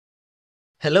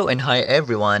Hello and hi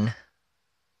everyone.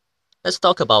 Let's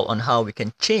talk about on how we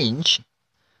can change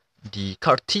the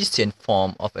Cartesian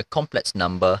form of a complex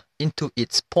number into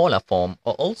its polar form,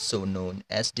 or also known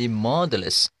as the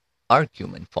modulus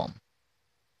argument form.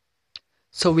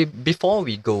 So before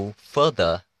we go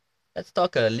further, let's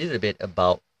talk a little bit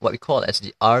about what we call as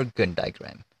the Argand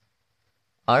diagram.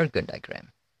 Argand diagram.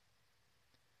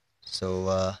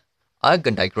 So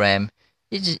Argand diagram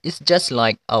is just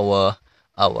like our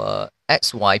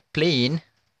xy plane,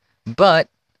 but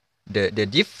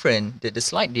the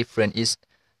slight difference is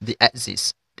the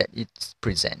axis that it's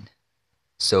present.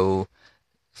 So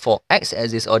for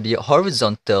x-axis or the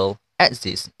horizontal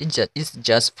axis, it's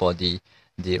just for the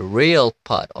real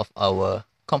part of our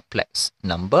complex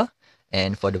number,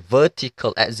 and for the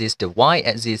vertical axis, the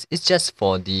y-axis, is just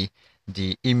for the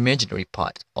imaginary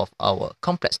part of our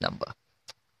complex number.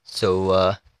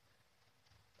 So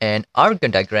an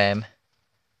Argand diagram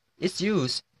is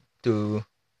used to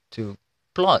to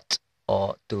plot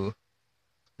or to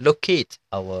locate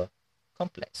our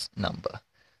complex number.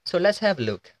 So let's have a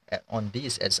look on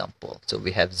this example. So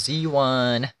we have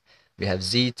Z1, we have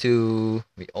Z2,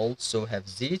 we also have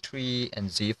Z3 and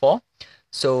Z4.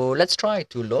 So let's try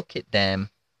to locate them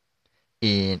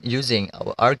in using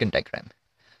our Argand diagram.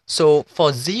 So for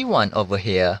Z1 over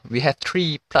here, we have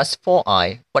 3 plus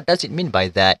 4i. What does it mean by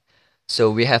that?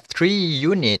 So we have 3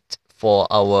 units for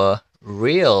our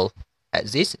real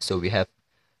axis. So we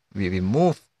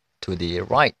move to the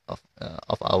right of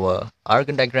our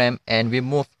Argand diagram, and we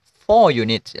move 4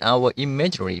 units in our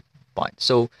imaginary part.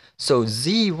 So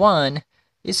Z1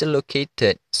 is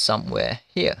located somewhere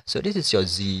here. So this is your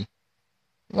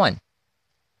Z1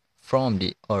 from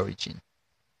the origin.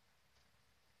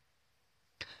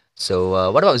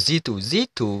 So what about Z2?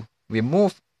 Z2, we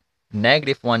move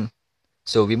 -1.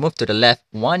 So we move to the left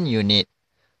 1 unit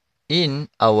in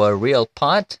our real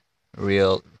part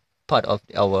of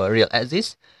our real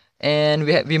axis, and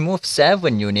we move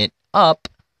 7 unit up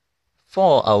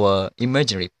for our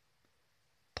imaginary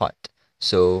part.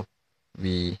 So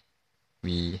we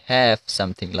have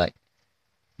something like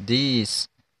this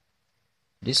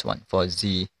one for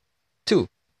Z2.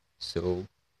 So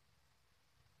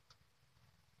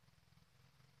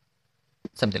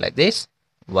something like this.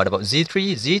 What about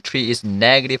Z3? Z3 is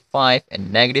 -5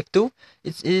 and -2.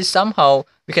 It is somehow,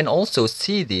 we can also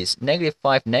see this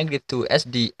 -5, -2 as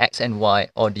the x and y,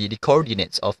 or the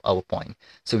coordinates of our point.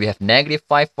 So we have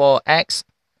 -5 for x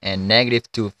and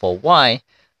 -2 for y.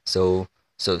 So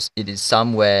it is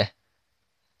somewhere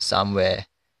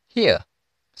here.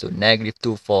 So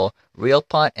 -2 for real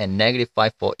part and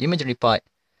 -5 for imaginary part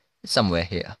is somewhere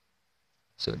here.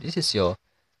 So this is your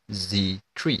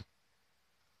Z3.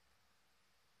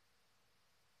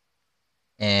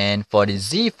 And for the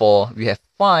Z4, we have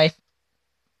 5,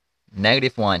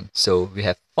 -1. So we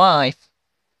have 5,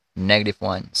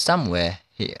 -1 somewhere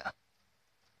here.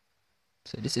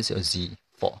 So this is your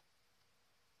Z4.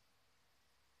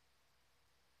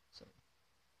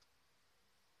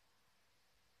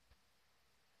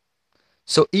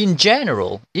 So in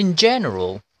general,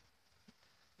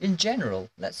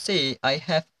 let's say I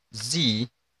have Z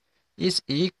is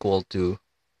equal to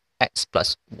x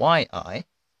plus yi.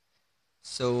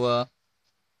 So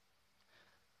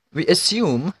we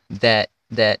assume that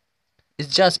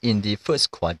it's just in the first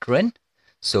quadrant.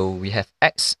 So we have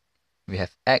x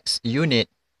unit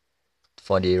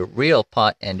for the real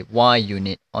part and the y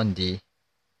unit on the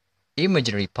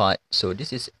imaginary part. So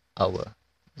this is our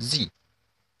Z.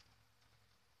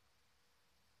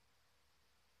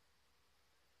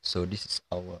 So this is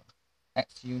our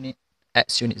x unit.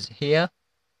 X unit is here,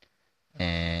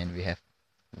 and we have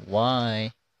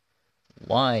y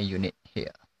unit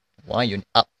here. Y unit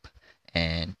up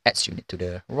and x unit to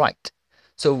the right.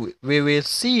 So we will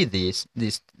see this.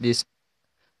 We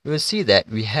will see that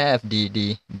we have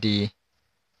the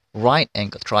right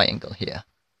angle triangle here.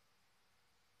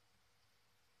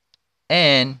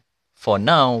 And for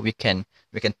now, we can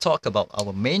talk about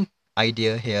our main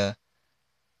idea here.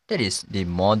 That is the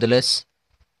modulus,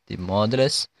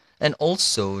 and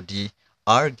also the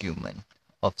argument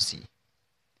of Z.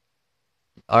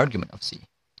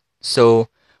 So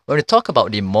when we talk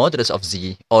about the modulus of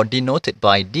Z, or denoted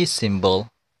by this symbol,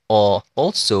 or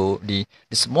also the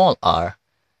small r,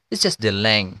 it's just the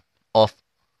length of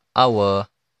our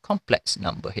complex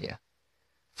number here,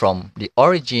 from the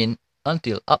origin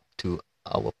until up to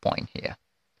our point here.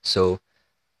 So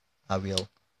I will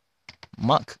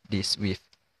mark this with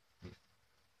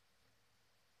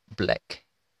black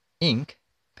ink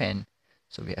pen.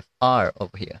 So we have R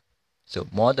over here. So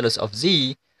modulus of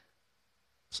Z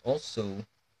is also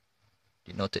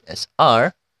denoted as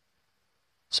R.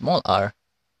 small r.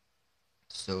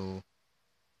 So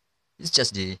it's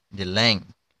just the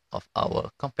length of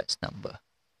our complex number.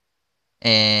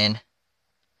 And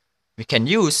we can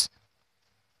use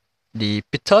the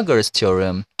Pythagoras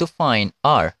theorem to find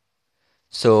r.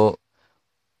 So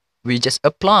we just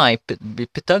apply the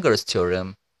Pythagoras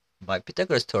theorem. By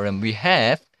Pythagoras theorem, we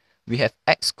have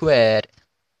x squared.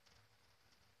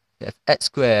 We have x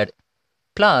squared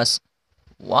plus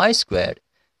y squared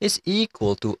is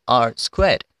equal to r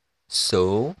squared.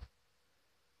 So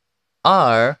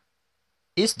r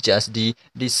is just the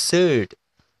third.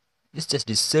 It's just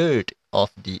the third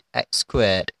of the x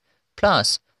squared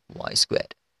plus y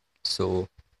squared. So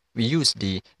we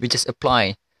just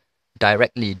apply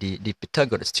directly the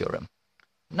Pythagoras theorem.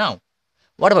 Now,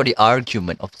 what about the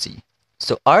argument of z?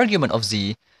 So argument of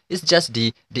z is just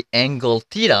the angle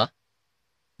theta,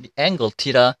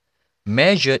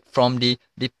 measured from the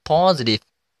positive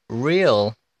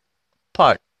real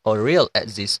part or real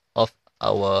axis of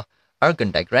our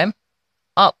Argand diagram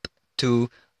up to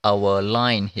our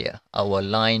line here, our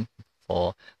line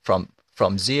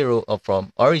from zero or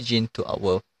from origin to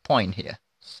our point here.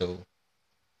 So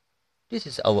this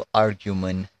is our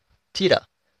argument theta.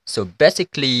 So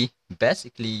basically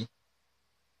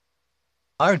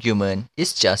argument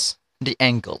is just the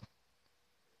angle,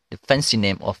 the fancy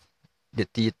name of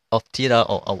theta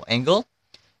or our angle,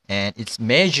 and it's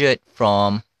measured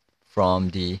from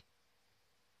the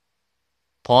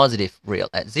positive real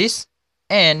axis,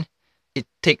 and it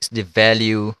takes the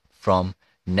value from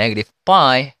negative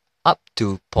pi up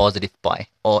to positive pi,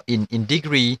 or in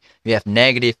degree we have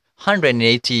negative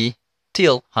 180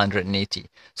 till 180.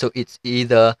 So it's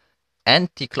either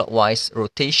anti-clockwise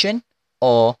rotation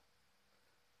or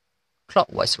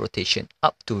clockwise rotation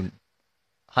up to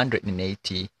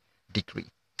 180 degree.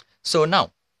 So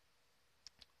now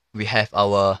we have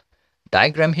our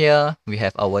diagram here, we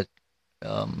have our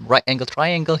right angle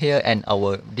triangle here, and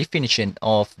our definition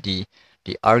of the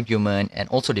argument and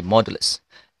also the modulus.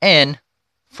 And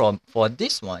for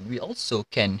this one, we also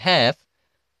can have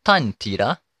tan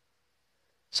theta.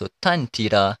 So tan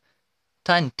theta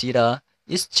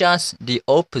is just the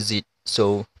opposite.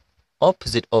 So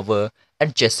opposite over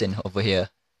adjacent over here.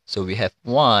 So we have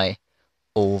y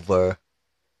over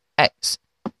x.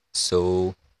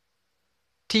 So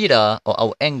theta, or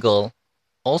our angle,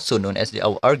 also known as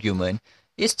our argument,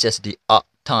 is just the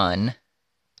arctan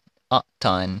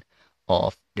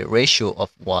of the ratio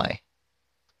of y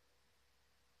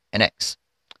and x.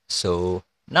 So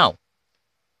now,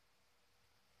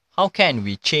 how can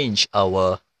we change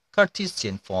our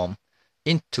Cartesian form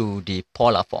into the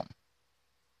polar form?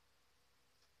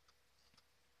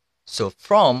 So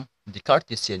from the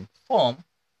Cartesian form,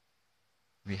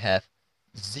 we have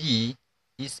z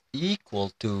is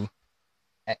equal to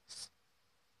x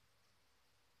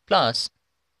plus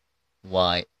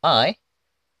yi,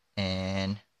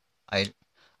 and I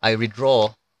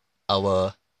redraw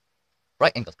our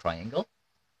right angle triangle.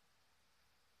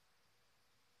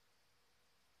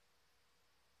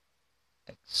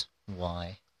 X,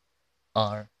 y,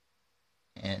 r,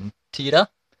 and theta.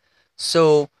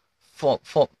 So by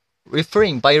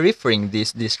referring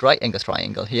this right angle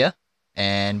triangle here,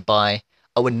 and by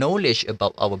our knowledge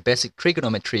about our basic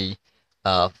trigonometry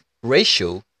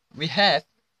ratio, we have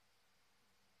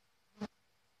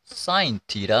sine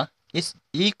theta is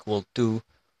equal to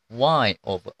y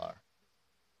over r,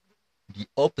 the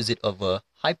opposite of a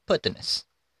hypotenuse.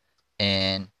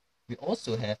 And we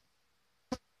also have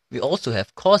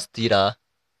cos theta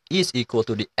is equal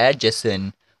to the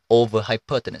adjacent over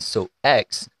hypotenuse, so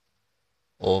x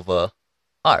over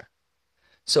r.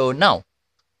 So now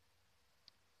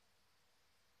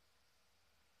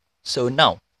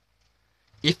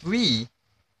if we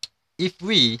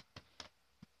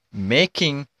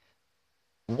making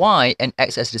y and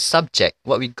x as the subject,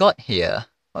 what we get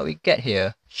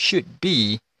here should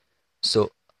be,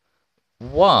 so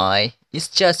y is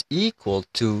just equal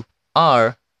to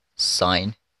r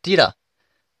sine theta,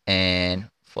 and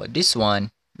for this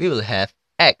one we will have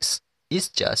x is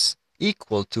just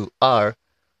equal to r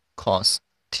cos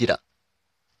theta.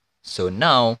 So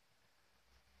now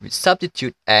we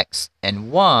substitute x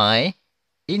and y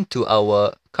into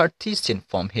our Cartesian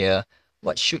form here.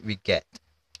 What should we get?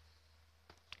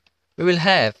 We will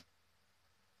have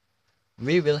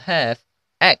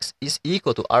x is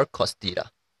equal to r cos theta.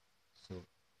 So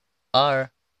r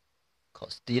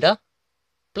cos theta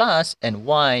plus, and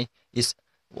y is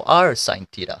r sine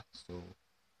theta.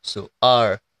 So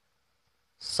r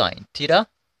sine theta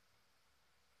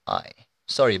I.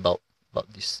 Sorry about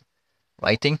this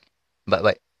writing,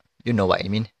 but you know what I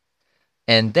mean.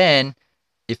 And then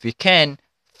if we can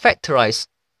factorize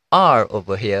r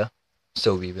over here.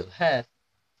 So we will have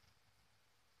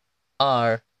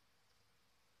r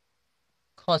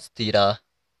cos theta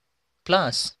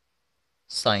plus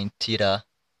sine theta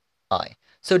I.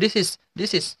 So this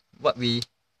is what we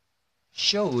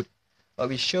showed,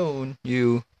 shown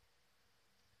you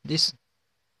this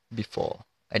before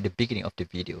at the beginning of the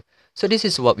video. So this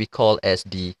is what we call as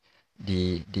the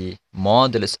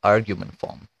modulus argument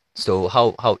form. So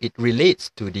how it relates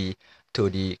to the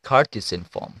Cartesian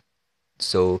form.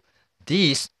 So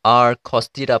these r cos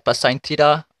theta plus sine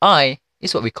theta I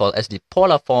is what we call as the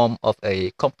polar form of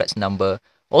a complex number,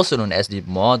 also known as the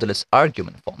modulus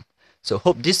argument form. So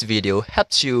hope this video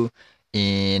helps you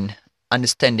in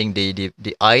understanding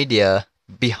the idea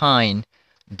behind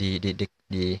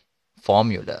the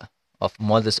formula of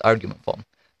modulus argument form.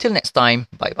 Till next time,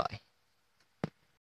 bye bye.